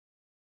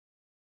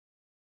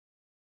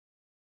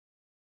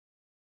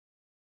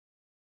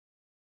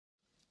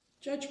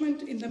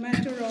Judgment in the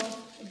matter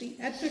of the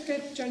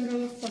Advocate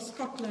General for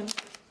Scotland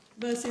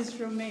versus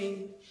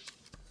Romein.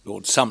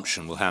 Lord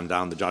Sumption will hand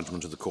down the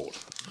judgment of the court.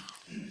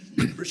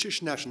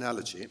 British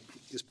nationality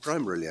is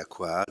primarily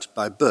acquired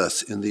by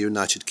birth in the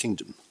United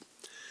Kingdom.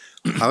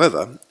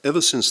 However,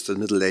 ever since the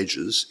Middle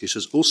Ages, it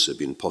has also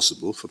been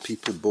possible for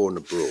people born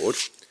abroad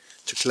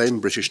to claim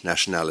British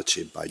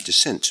nationality by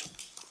descent.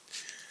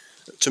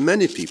 To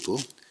many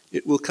people,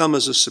 it will come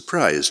as a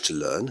surprise to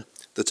learn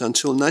that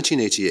until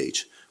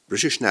 1988,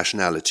 British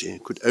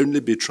nationality could only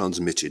be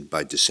transmitted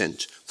by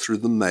descent through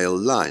the male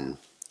line.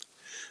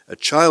 A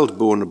child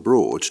born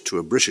abroad to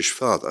a British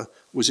father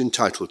was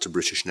entitled to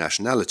British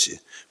nationality,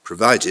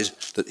 provided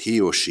that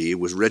he or she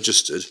was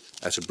registered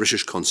at a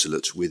British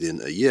consulate within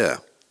a year.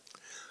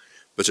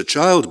 But a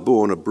child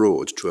born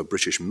abroad to a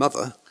British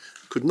mother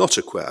could not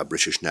acquire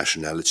British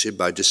nationality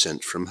by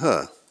descent from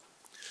her.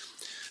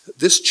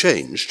 This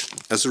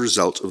changed as a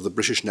result of the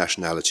British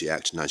Nationality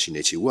Act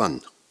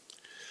 1981.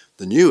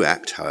 The new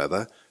Act,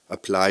 however,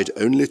 applied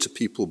only to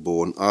people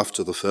born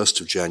after the 1st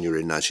of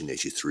January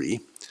 1983,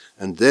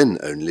 and then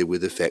only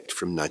with effect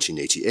from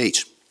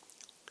 1988.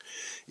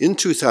 In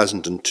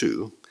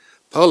 2002,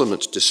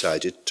 Parliament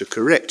decided to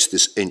correct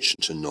this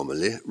ancient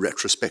anomaly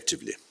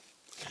retrospectively.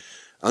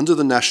 Under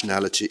the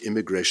Nationality,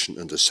 Immigration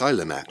and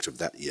Asylum Act of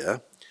that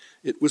year,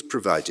 it was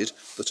provided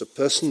that a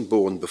person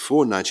born before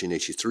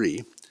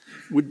 1983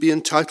 would be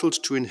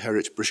entitled to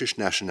inherit British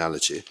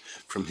nationality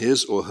from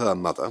his or her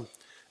mother,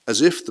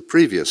 as if the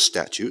previous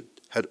statute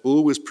had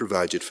always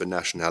provided for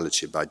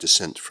nationality by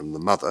descent from the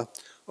mother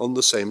on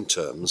the same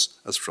terms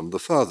as from the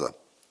father.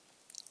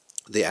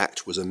 The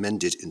Act was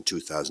amended in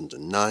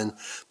 2009,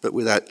 but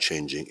without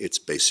changing its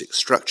basic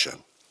structure.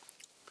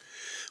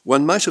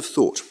 One might have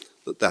thought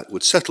that that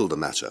would settle the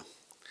matter,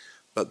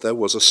 but there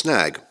was a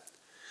snag.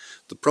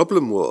 The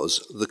problem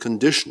was the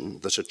condition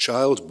that a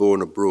child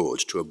born abroad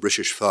to a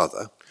British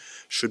father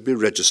should be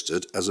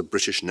registered as a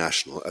British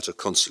national at a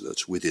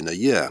consulate within a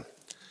year.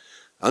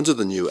 Under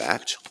the new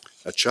Act,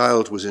 a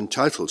child was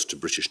entitled to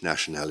British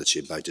nationality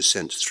by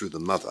descent through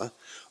the mother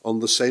on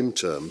the same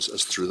terms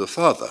as through the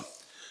father,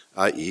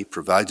 i.e.,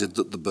 provided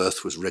that the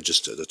birth was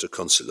registered at a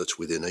consulate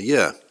within a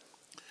year.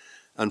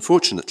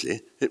 Unfortunately,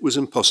 it was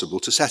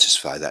impossible to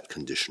satisfy that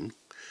condition,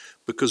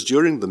 because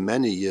during the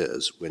many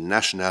years when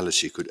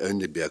nationality could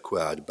only be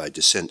acquired by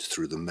descent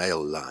through the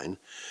male line,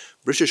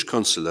 British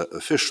consular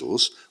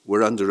officials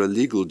were under a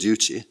legal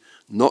duty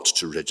not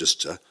to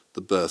register the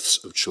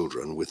births of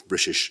children with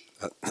British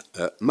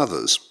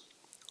mothers.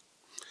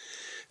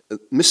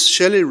 Miss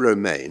Shelley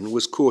Romein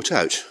was caught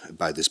out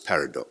by this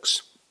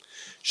paradox.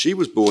 She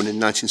was born in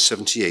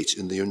 1978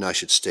 in the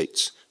United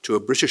States to a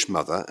British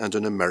mother and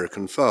an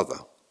American father.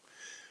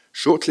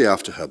 Shortly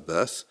after her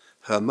birth,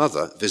 her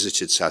mother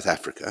visited South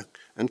Africa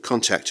and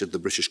contacted the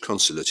British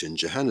Consulate in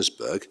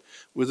Johannesburg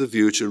with a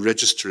view to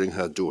registering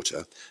her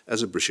daughter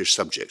as a British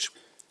subject.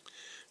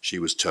 She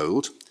was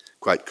told,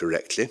 quite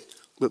correctly,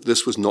 that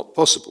this was not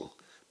possible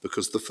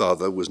because the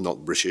father was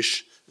not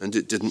British and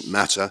it didn't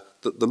matter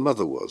that the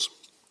mother was.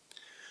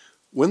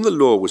 When the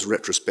law was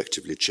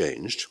retrospectively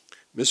changed,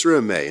 Miss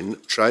Romein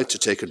tried to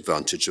take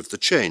advantage of the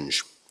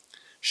change.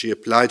 She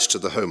applied to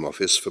the Home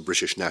Office for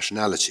British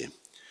nationality.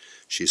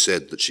 She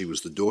said that she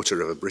was the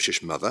daughter of a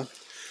British mother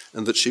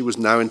and that she was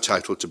now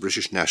entitled to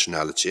British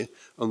nationality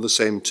on the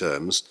same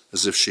terms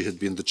as if she had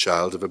been the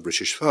child of a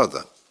British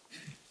father.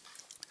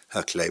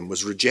 Her claim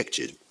was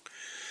rejected.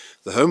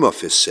 The Home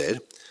Office said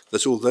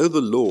that although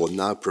the law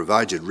now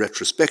provided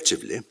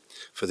retrospectively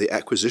for the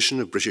acquisition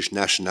of British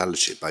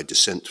nationality by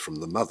descent from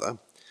the mother,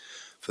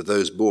 for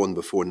those born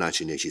before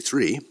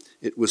 1983,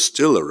 it was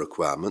still a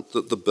requirement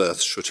that the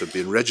birth should have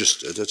been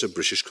registered at a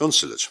British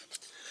consulate.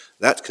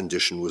 That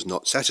condition was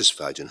not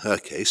satisfied in her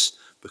case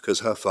because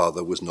her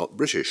father was not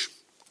British.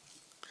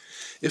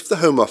 If the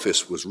Home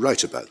Office was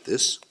right about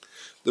this,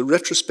 the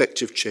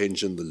retrospective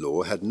change in the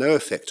law had no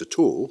effect at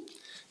all,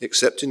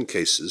 except in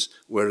cases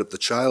where the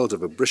child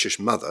of a British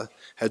mother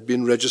had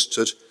been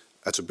registered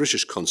at a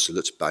British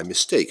consulate by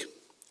mistake.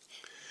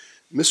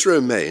 Miss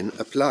Romein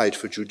applied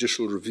for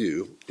judicial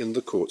review in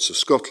the courts of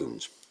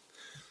Scotland.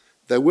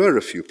 There were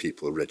a few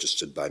people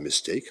registered by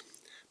mistake,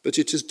 but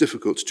it is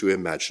difficult to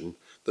imagine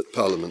that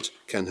Parliament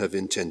can have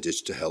intended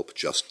to help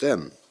just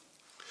them.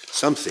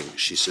 Something,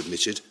 she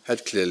submitted,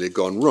 had clearly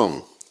gone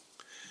wrong.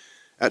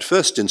 At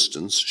first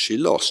instance, she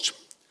lost,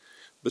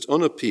 but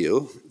on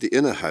appeal, the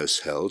Inner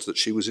House held that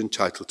she was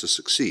entitled to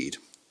succeed.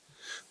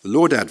 The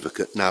Lord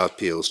Advocate now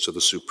appeals to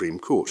the Supreme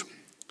Court.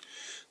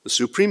 The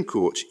Supreme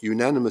Court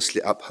unanimously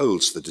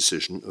upholds the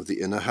decision of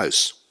the Inner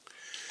House.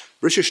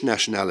 British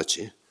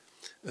nationality,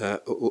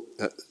 of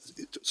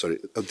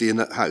the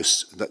Inner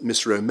House, that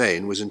Miss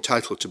Romein was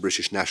entitled to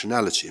British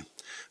nationality,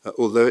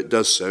 although it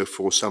does so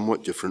for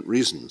somewhat different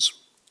reasons.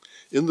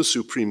 In the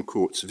Supreme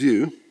Court's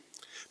view,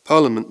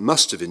 Parliament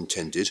must have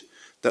intended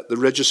that the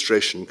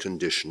registration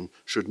condition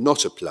should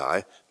not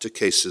apply to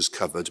cases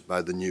covered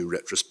by the new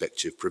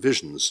retrospective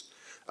provisions.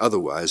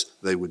 Otherwise,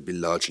 they would be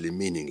largely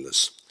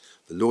meaningless.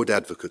 The Lord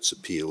Advocate's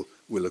appeal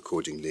will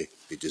accordingly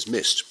be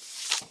dismissed.